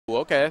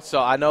Okay,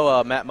 so I know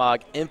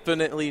Mattmog,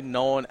 infinitely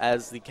known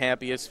as the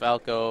campiest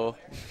Falco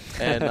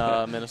in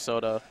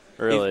Minnesota.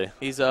 Really?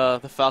 He's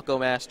the Falco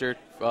master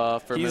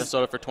for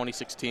Minnesota for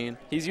 2016.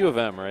 He's U of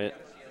M, right?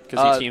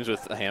 Because he teams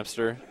with a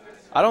hamster.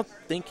 I don't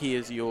think he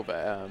is U of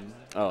M.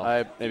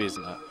 Oh, maybe he's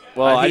not.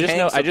 Well, I just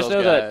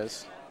know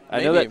that.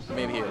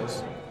 Maybe he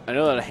is. I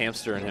know that a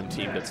hamster and him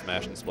teamed at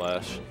Smash and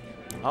Splash.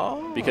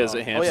 Oh. Because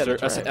a hamster,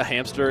 right. a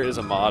hamster is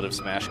a mod of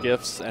Smash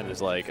GIFs and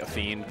is like a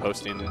fiend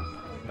posting.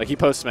 Like he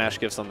posts Smash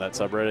GIFs on that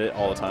subreddit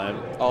all the time.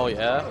 Oh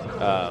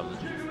yeah.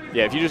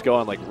 Yeah, if you just go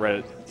on like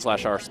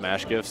Reddit/r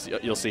Smash GIFs,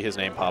 you'll see his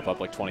name pop up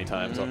like 20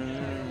 times.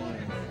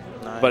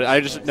 Nice. But I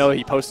just know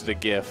he posted a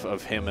GIF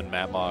of him and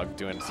Mattmog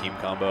doing a team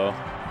combo.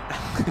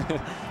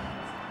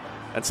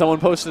 And someone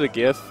posted a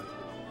GIF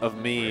of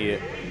me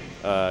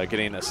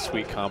getting a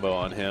sweet combo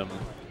on him,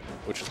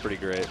 which is pretty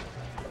great.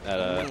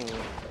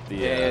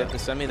 Yeah,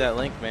 send me that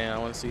link, man. I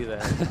want to see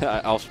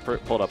that. I'll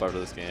pull it up after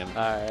this game. All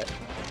right.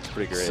 It's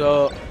pretty great.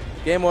 So,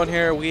 game one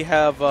here, we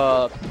have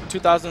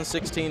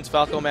 2016's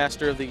Falco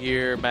Master of the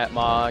Year,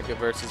 Mattmog,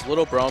 versus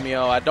Little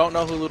Bromeo. I don't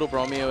know who Little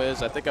Bromeo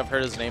is. I think I've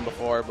heard his name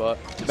before, but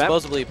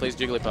supposedly he plays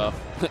Jigglypuff.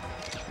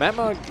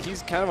 Mattmog,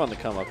 he's kind of on the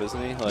come up,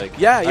 isn't he? Like,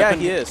 yeah,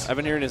 he is. I've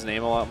been hearing his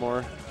name a lot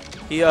more.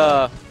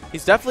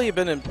 He's definitely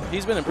been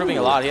improving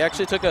a lot. He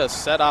actually took a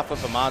set off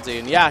of Amazi,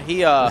 and yeah,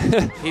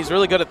 he's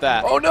really good at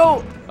that. Oh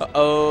no!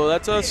 Uh-oh,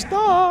 that's a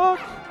stock.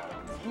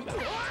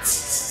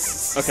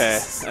 Okay,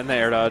 and the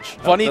air dodge.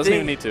 Funny doesn't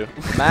thing, even need to.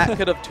 Matt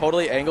could have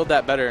totally angled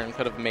that better and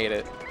could have made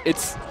it.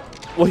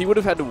 Well, he would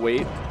have had to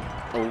wait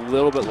a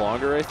little bit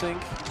longer, I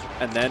think,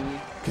 and then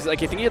because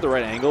like I think he had the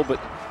right angle,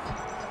 but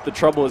the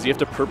trouble is you have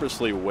to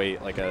purposely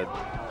wait like a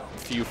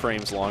few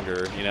frames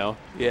longer, you know?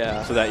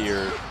 Yeah. So that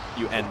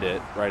you end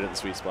it right at the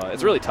sweet spot.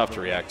 It's really tough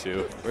to react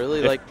to.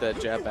 Really like the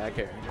jab back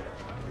air.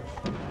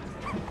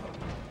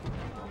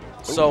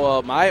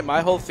 So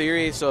my whole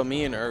theory, so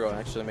me and Ergo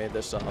actually made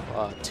this up.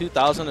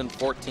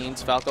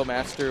 2014's Falco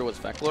Master was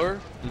Veclor.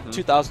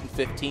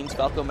 2015's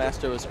Falco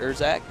Master was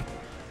Urzak.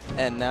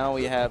 And now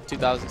we have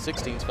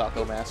 2016's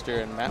Falco Master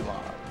and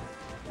Mattmog.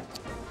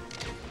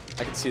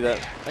 I can see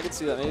that. I can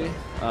see that maybe.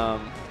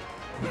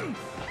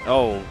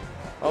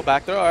 Oh,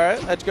 back throw. All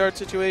right. Edge guard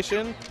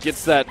situation.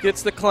 Gets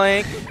the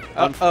clank.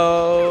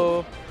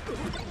 Uh-oh.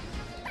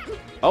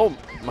 Oh,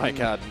 my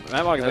God.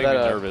 Mattmog is making me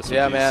nervous.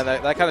 Yeah, man.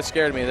 That kind of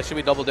scared me. That should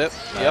be double dip.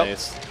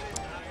 Nice. Yep.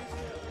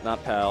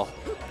 Not pal.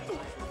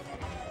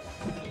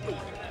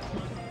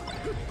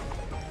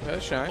 Okay,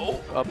 shine.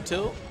 Oh. Up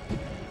tilt.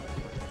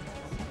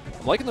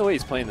 I'm liking the way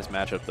he's playing this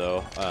matchup,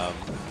 though.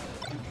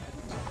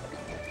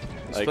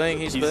 He's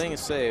playing it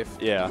safe.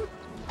 Yeah.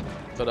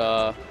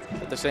 But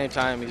at the same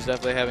time, he's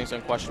definitely having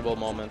some questionable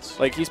moments.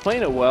 Like, he's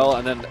playing it well,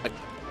 and then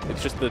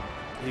it's just that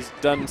he's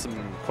done some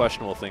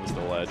questionable things to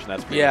the ledge, and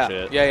that's pretty much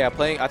it. Yeah.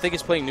 I think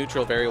he's playing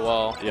neutral very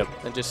well. Yep.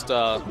 And just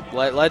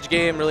ledge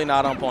game really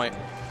not on point.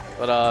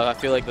 But I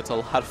feel like that's a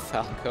lot of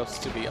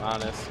Falcos, to be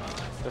honest.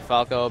 The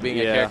Falco being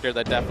a character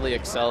that definitely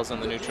excels in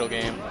the neutral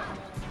game.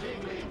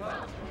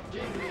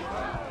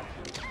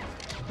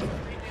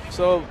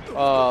 So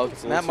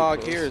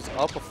Mattmog here is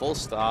up a full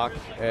stock,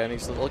 and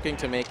he's looking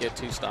to make it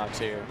 2 stocks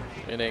here.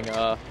 Meaning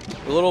the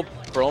little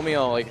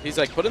Bromeo, like he's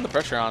like putting the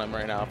pressure on him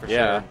right now for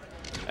sure.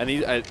 And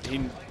he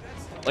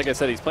like I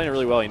said, he's playing it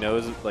really well. He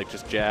knows like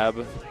just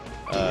jab.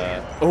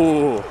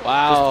 Oh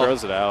wow! Just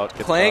throws it out.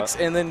 Clanks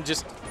and then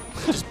just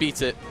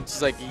beats it. It's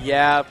just like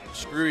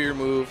screw your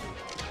move.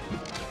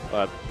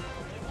 But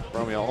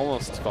Bromeo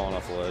almost falling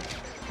off the ledge.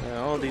 You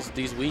know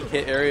these weak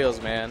hit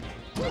aerials, man.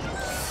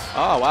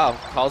 Oh, wow.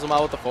 Calls him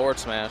out with the forward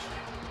smash.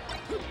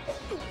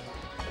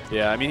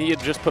 Yeah, I mean, he had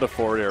just put a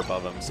forward air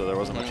above him, so there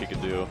wasn't much he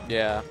could do.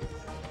 Yeah.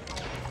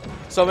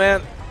 So,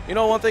 man, you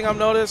know one thing I've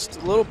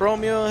noticed? Little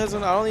Bromeo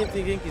hasn't, I don't even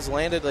think he's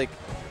landed, like,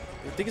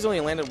 I think he's only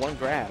landed 1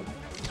 grab.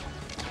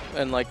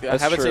 And, like, I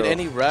haven't seen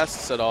any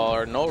rests at all,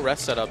 or no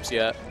rest setups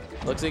yet.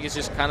 Looks like he's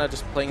just kind of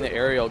just playing the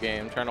aerial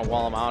game, trying to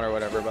wall him out or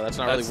whatever, but that's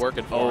not really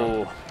working for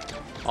him.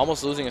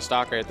 Almost losing a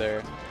stock right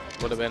there.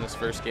 Would have been his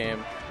first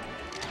game.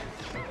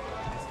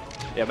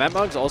 Yeah,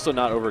 Mattmog's also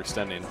not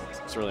overextending.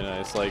 It's really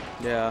nice. Like,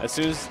 as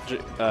soon as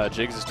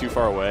Jigs is too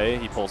far away,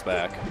 he pulls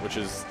back, which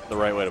is the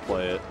right way to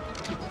play it.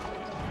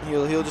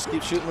 He'll just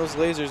keep shooting those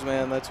lasers,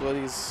 man. That's what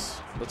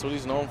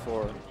he's known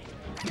for.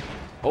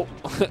 Oh,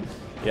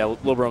 yeah,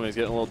 Lil Bromeo's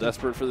getting a little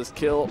desperate for this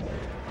kill.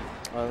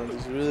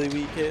 These really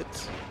weak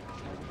hits.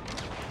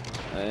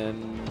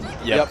 And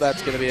yep,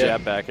 that's gonna be it.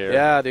 Jab back air.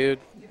 Yeah, dude.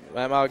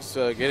 Mattmog's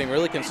getting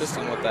really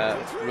consistent with that.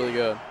 It's really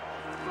good.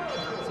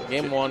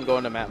 Game 1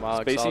 going to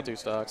Mattmog, solid 2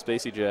 stocks.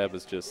 Spacey jab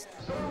is just...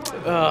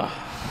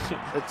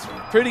 it's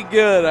pretty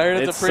good. I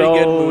heard it's a pretty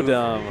good move.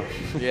 Dumb.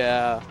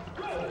 Yeah.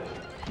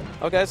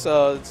 Okay,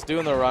 so it's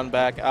doing the run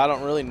back. I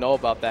don't really know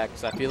about that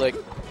because I feel like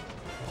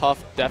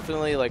Puff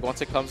definitely, like,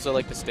 once it comes to,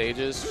 like, the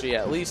stages, she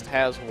at least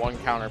has 1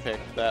 counter pick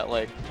that,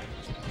 like,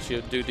 she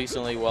would do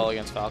decently well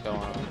against Falco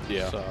on.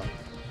 Yeah. So,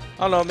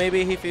 I don't know.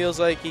 Maybe he feels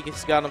like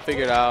he's got him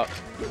figured out.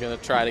 He's going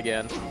to try it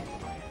again.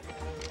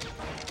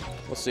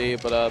 We'll see,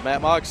 but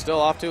Mattmog's still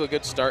off to a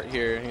good start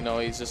here. You know,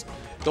 he's just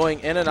going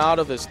in and out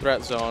of his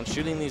threat zone,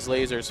 shooting these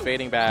lasers,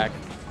 fading back,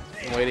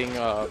 and waiting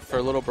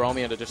for little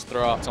Bromeo to just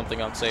throw out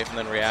something unsafe and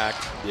then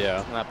react.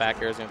 Yeah. And that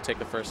back air is going to take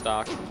the first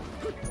stock.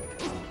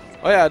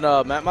 Oh yeah,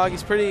 no, Mattmog,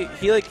 he's pretty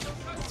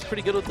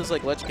good with his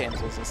like ledge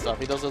cancels and stuff.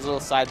 He does those little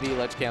side B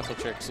ledge cancel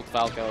tricks with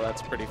Falco.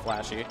 That's pretty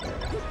flashy.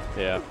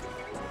 Yeah.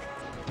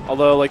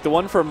 Although, like, the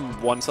one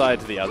from one side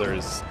to the other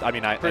is, I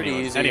mean,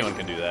 anyone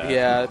can do that.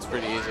 Yeah, it's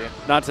pretty easy.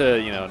 Not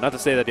to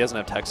say that he doesn't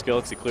have tech skill,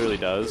 because he clearly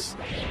does.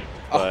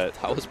 But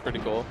that was pretty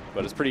cool.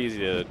 But it's pretty easy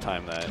to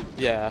time that.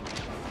 Yeah.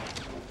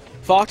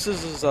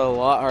 Fox's is a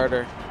lot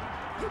harder.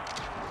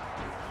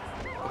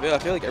 I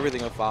feel like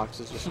everything with Fox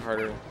is just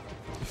harder.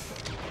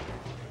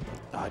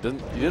 Oh, you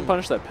didn't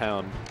punish that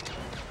pound.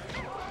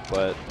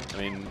 But, I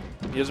mean,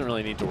 he doesn't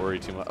really need to worry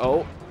too much.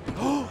 Oh.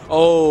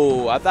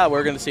 Oh, I thought we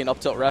were going to see an up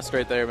tilt rest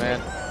right there, man.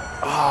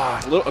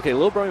 Little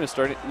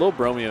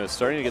Bromeo is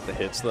starting to get the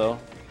hits, though.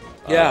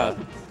 Yeah.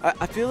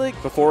 I feel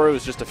like before it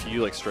was just a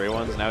few, like, stray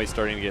ones. Now he's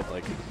starting to get,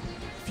 like,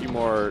 a few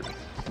more.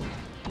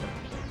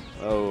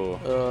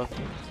 Oh.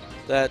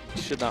 That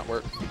should not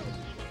work.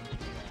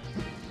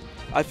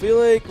 I feel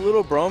like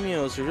little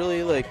Bromeo is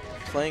really, like,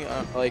 playing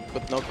like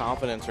with no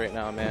confidence right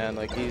now, man.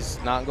 Like, he's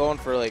not going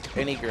for like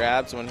any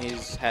grabs when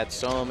he's had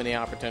so many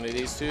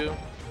opportunities to,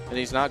 and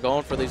he's not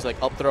going for these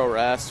like up throw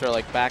rests or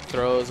like back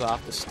throws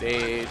off the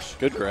stage.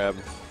 Good grab.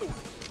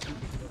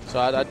 So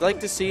I'd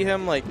like to see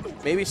him like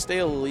maybe stay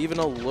even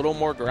a little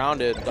more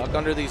grounded, duck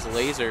under these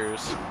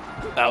lasers.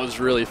 That was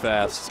really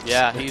fast.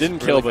 Yeah, he he's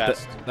didn't really kill,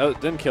 fast. but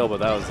that didn't kill, but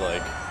that was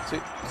like.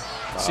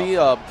 See,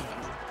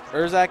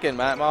 Urzak and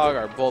Mattmog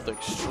are both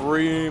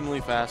extremely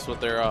fast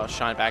with their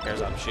shine back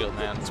airs out of shield,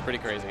 man. It's pretty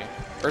crazy.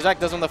 Urzak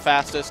doesn't the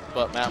fastest,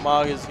 but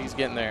Mattmog he's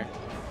getting there.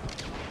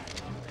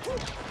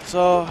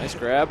 So nice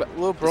grab.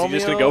 Little Bromeo. Is he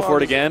just gonna go for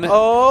it again?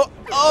 Oh,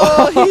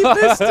 he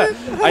missed it.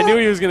 I knew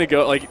he was gonna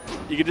go. Like,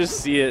 you could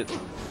just see it.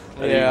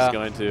 That he Yeah. was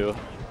going to,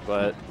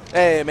 but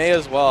hey, may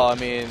as well. I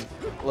mean,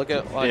 look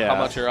at like how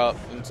much you're up.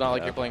 It's not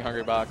like you're playing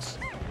Hungry Box.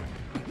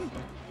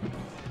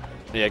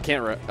 Yeah,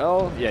 can't.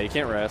 Oh, yeah, you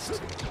can't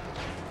rest.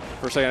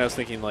 For a second, I was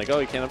thinking like, oh,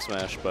 you can't up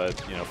smash,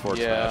 but you know, forward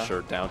smash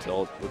or down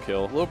tilt will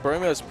kill. Little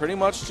Bromeo is pretty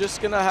much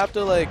just gonna have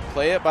to like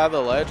play it by the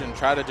ledge and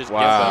try to just give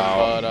him,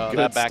 but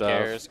that back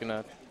air is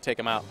gonna take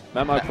him out.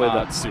 Mattmog played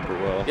that super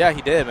well. Yeah,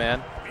 he did,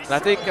 man. And I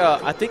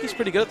think he's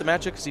pretty good at the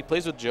matchup because he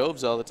plays with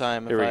Jobs all the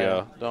time. Here we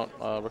go. Don't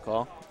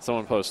recall.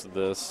 Someone posted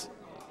this,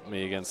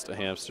 me against a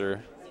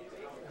hamster.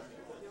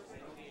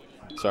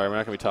 Sorry, we're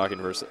not gonna be talking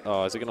versus.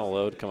 Oh, is it gonna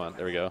load? Come on,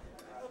 there we go.